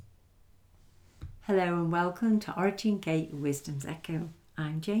Hello and welcome to Origin Gate Wisdom's Echo.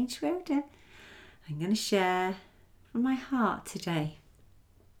 I'm Jane Schroeder. I'm going to share from my heart today.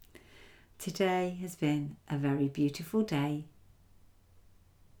 Today has been a very beautiful day.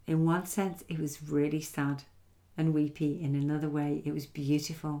 In one sense, it was really sad and weepy. In another way, it was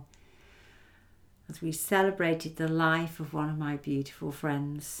beautiful. As we celebrated the life of one of my beautiful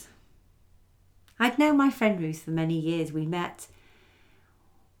friends. I'd known my friend Ruth for many years. We met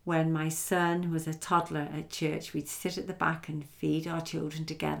when my son was a toddler at church. We'd sit at the back and feed our children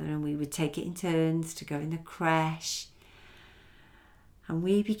together, and we would take it in turns to go in the creche. And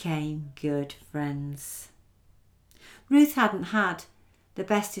we became good friends. Ruth hadn't had the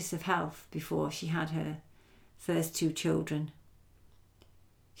bestest of health before she had her first two children.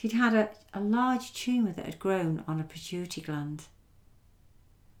 She'd had a large tumour that had grown on a pituitary gland.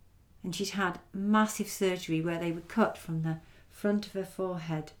 And she'd had massive surgery where they would cut from the front of her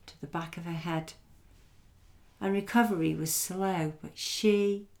forehead to the back of her head. And recovery was slow, but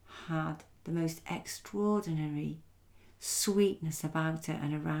she had the most extraordinary sweetness about her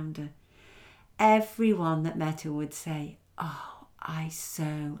and around her. Everyone that met her would say, "Oh, I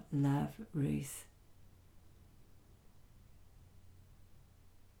so love Ruth."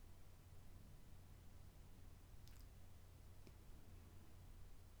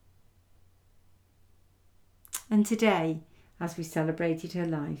 And today, as we celebrated her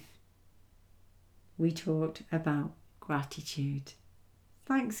life, we talked about gratitude,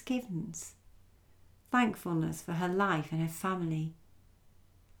 thanksgivings, thankfulness for her life and her family,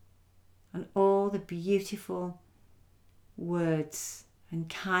 and all the beautiful words and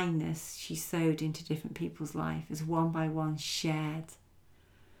kindness she sowed into different people's life as one by one shared.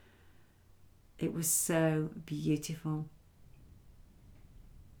 It was so beautiful.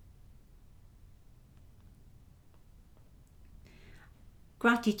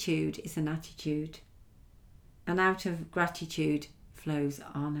 Gratitude is an attitude, and out of gratitude flows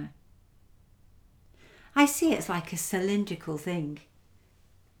honour. I see it as like a cylindrical thing,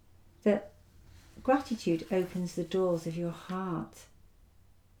 that gratitude opens the doors of your heart.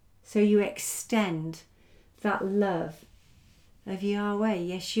 So you extend that love of Yahweh,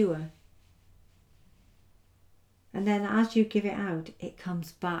 Yeshua. And then as you give it out, it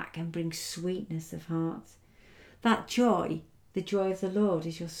comes back and brings sweetness of heart. That joy, the joy of the Lord,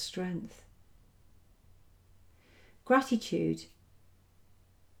 is your strength. Gratitude,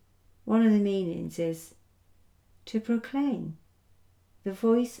 one of the meanings is to proclaim, the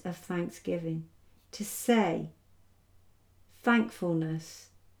voice of thanksgiving, to say thankfulness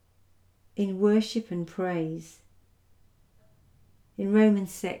in worship and praise. In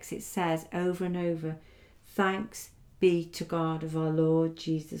Romans 6 it says over and over, "Thanks be to God of our Lord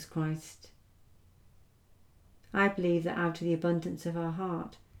Jesus Christ." I believe that out of the abundance of our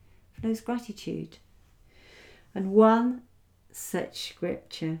heart flows gratitude. And one such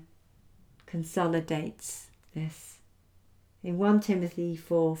scripture consolidates this. In 1 Timothy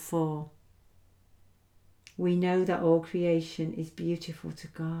 4:4, we know that all creation is beautiful to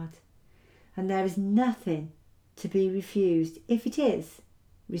God, and there is nothing to be refused if it is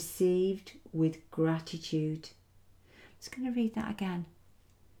received with gratitude. I'm just going to read that again.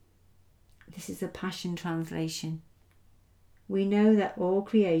 This is a Passion Translation. We know that all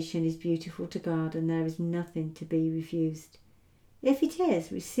creation is beautiful to God, and there is nothing to be refused if it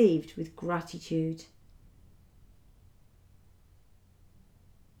is received with gratitude.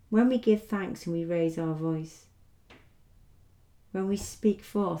 When we give thanks and we raise our voice, when we speak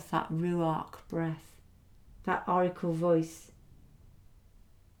forth that ruach breath, that oracle voice,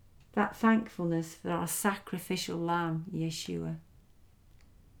 that thankfulness for our sacrificial lamb, Yeshua.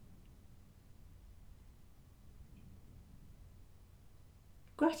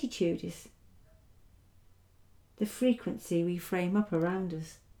 Gratitude is the frequency we frame up around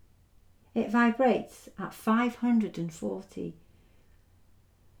us. It vibrates at 540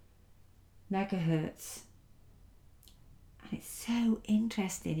 megahertz. And it's so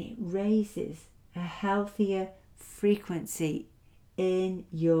interesting. It raises a healthier frequency in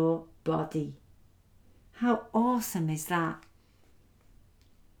your body. How awesome is that?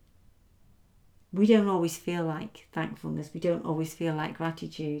 We don't always feel like thankfulness. We don't always feel like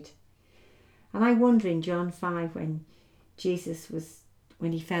gratitude. And I wonder in John 5 when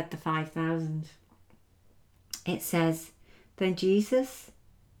he fed the 5,000, it says, "Then Jesus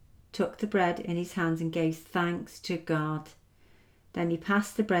took the bread in his hands and gave thanks to God. Then he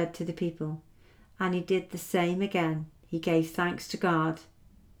passed the bread to the people, and he did the same again. He gave thanks to God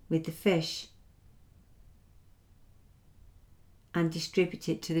with the fish and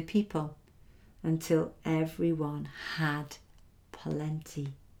distributed it to the people until everyone had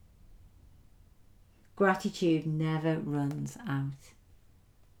plenty." Gratitude never runs out.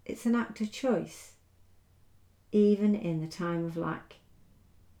 It's an act of choice. Even in the time of lack,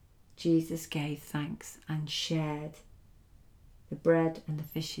 Jesus gave thanks and shared the bread and the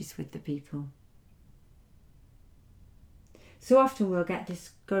fishes with the people. So often we'll get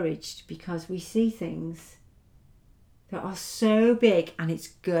discouraged because we see things that are so big, and it's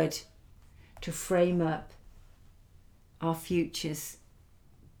good to frame up our futures,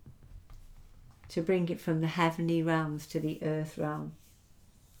 to bring it from the heavenly realms to the earth realm.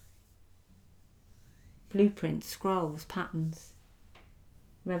 Blueprints, scrolls, patterns,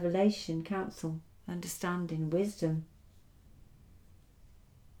 revelation, counsel, understanding, wisdom.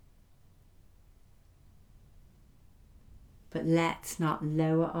 But let's not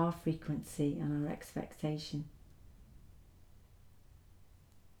lower our frequency and our expectation.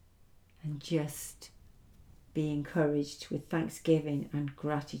 And just be encouraged with thanksgiving and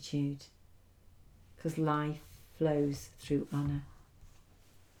gratitude, because life flows through honour.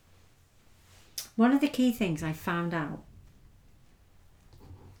 One of the key things I found out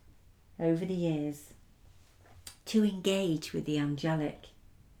over the years to engage with the angelic,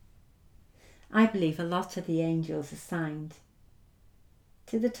 I believe a lot of the angels assigned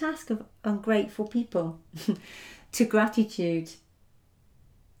to the task of ungrateful people, to gratitude,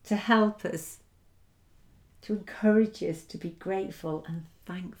 to help us, to encourage us to be grateful and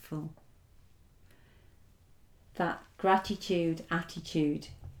thankful. That gratitude attitude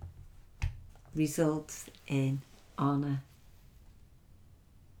results in honour.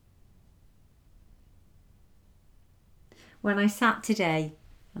 When I sat today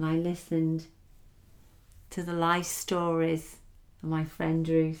and I listened to the life stories of my friend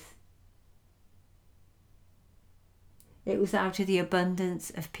Ruth, it was out of the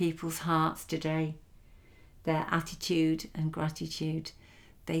abundance of people's hearts today, their attitude and gratitude.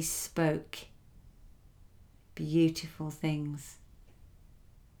 They spoke beautiful things,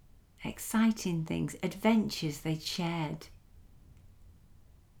 exciting things, adventures they shared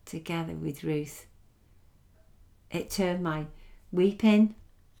together with Ruth. It turned my weeping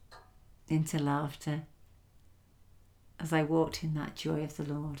into laughter as I walked in that joy of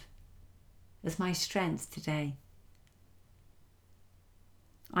the Lord as my strength today.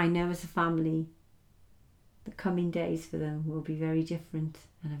 I know as a family the coming days for them will be very different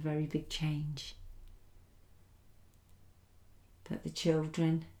and a very big change. But the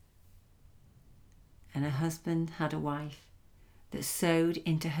children and her husband had a wife that sowed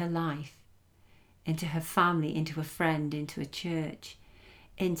into her life, into her family, into a friend, into a church,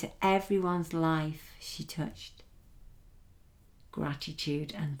 into everyone's life she touched.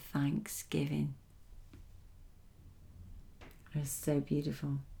 Gratitude and thanksgiving. It was so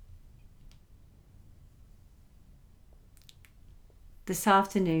beautiful. This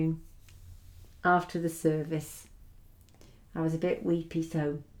afternoon, after the service, I was a bit weepy,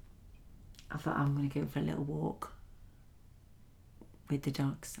 so I thought I'm going to go for a little walk with the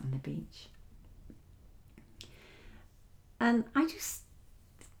dogs on the beach. And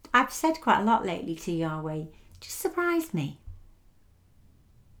I've said quite a lot lately to Yahweh, just surprise me.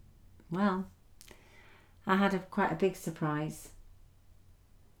 Well, I had quite a big surprise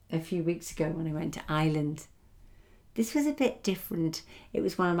a few weeks ago when I went to Ireland. This was a bit different. It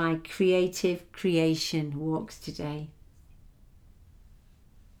was one of my creation walks today.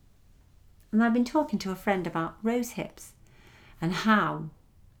 And I've been talking to a friend about rose hips and how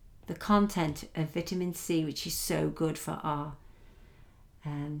the content of vitamin C, which is so good for our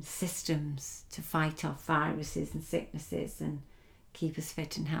systems to fight off viruses and sicknesses and keep us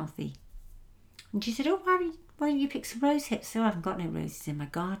fit and healthy. And she said, oh, why don't you pick some rose hips? So I haven't got no roses in my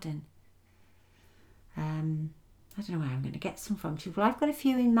garden. I don't know where I'm going to get some from. She said, well, I've got a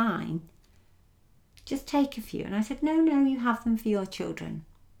few in mine. Just take a few. And I said, no, you have them for your children.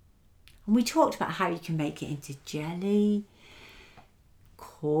 And we talked about how you can make it into jelly,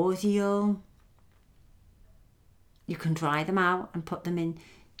 cordial. You can dry them out and put them in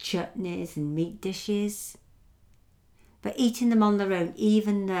chutneys and meat dishes. But eating them on their own,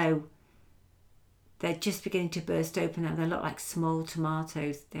 even though they're just beginning to burst open and they look like small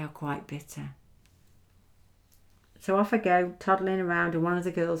tomatoes, they are quite bitter. So off I go, toddling around, and one of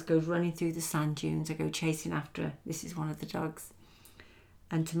the girls goes running through the sand dunes. I go chasing after her. This is one of the dogs.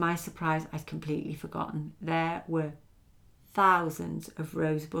 And to my surprise, I'd completely forgotten. There were thousands of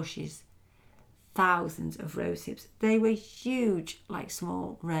rose bushes, thousands of rose hips. They were huge, like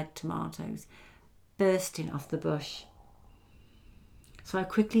small red tomatoes, bursting off the bush. So I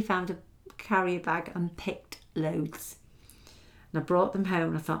quickly found a carrier bag and picked loads. And I brought them home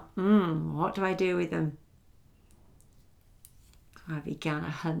and I thought, what do I do with them? I began a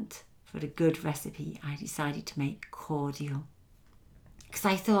hunt for a good recipe, I decided to make cordial. Because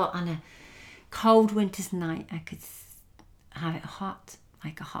I thought on a cold winter's night I could have it hot,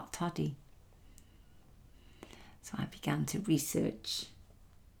 like a hot toddy. So I began to research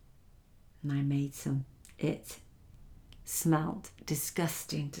and I made some. It smelled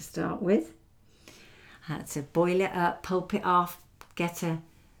disgusting to start with. I had to boil it up, pulp it off, get a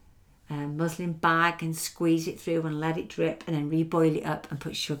muslin bag and squeeze it through and let it drip, and then reboil it up and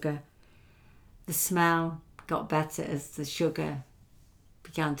put sugar. The smell got better as the sugar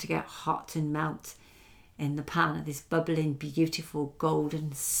began to get hot and melt in the pan of this bubbling, beautiful,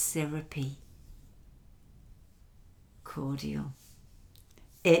 golden, syrupy cordial.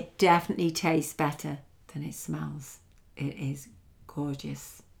 It definitely tastes better than it smells. It is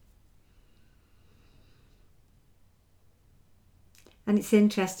gorgeous. And it's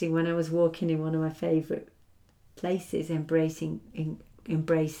interesting, when I was walking in one of my favourite places, embracing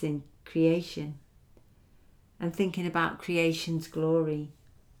creation and thinking about creation's glory,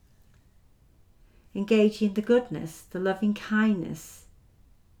 engaging the goodness, the loving kindness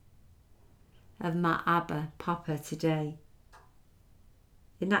of my Abba, Papa today,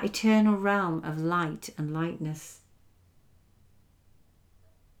 in that eternal realm of light and lightness.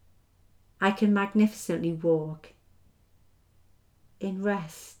 I can magnificently walk in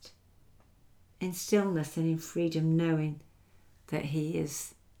rest, in stillness and in freedom, knowing that He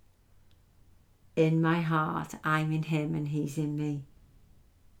is in my heart, I'm in Him and He's in me.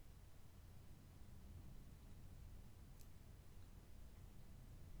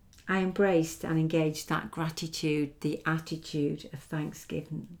 I embraced and engaged that gratitude, the attitude of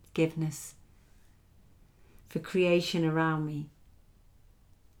thanksgiveness for creation around me,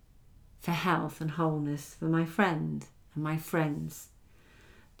 for health and wholeness, for my friend and my friends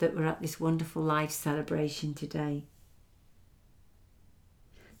that were at this wonderful life celebration today.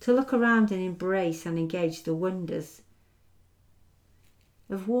 To look around and embrace and engage the wonders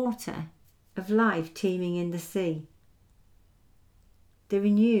of water, of life teeming in the sea, the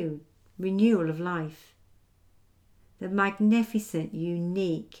renewal of life, the magnificent,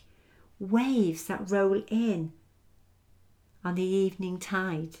 unique waves that roll in on the evening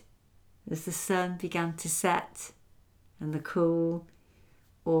tide as the sun began to set and the cool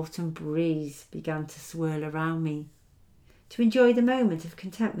autumn breeze began to swirl around me, to enjoy the moment of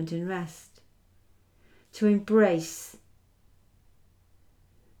contentment and rest, to embrace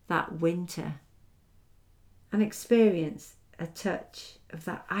that winter and experience a touch of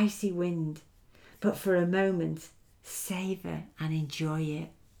that icy wind, but for a moment savour and enjoy it.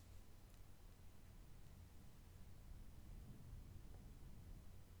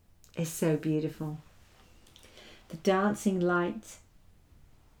 It's so beautiful. The dancing light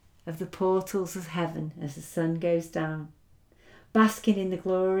of the portals of heaven as the sun goes down, basking in the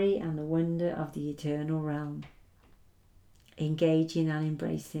glory and the wonder of the eternal realm, engaging and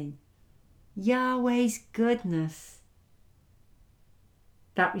embracing Yahweh's goodness,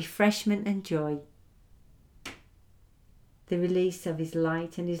 that refreshment and joy, the release of His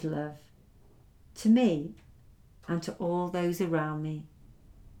light and His love to me and to all those around me.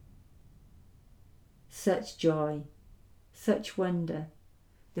 Such joy, such wonder,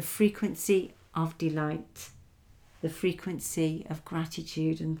 the frequency of delight, the frequency of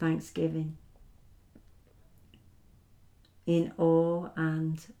gratitude and thanksgiving, in awe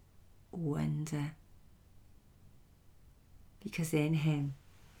and wonder, because in Him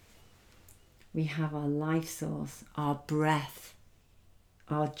we have our life source, our breath,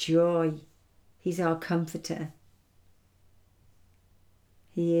 our joy. He's our comforter.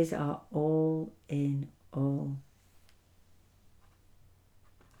 He is our all in all.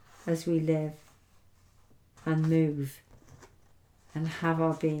 As we live and move and have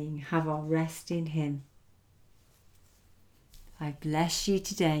our being, have our rest in Him. I bless you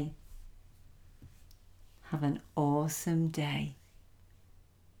today. Have an awesome day.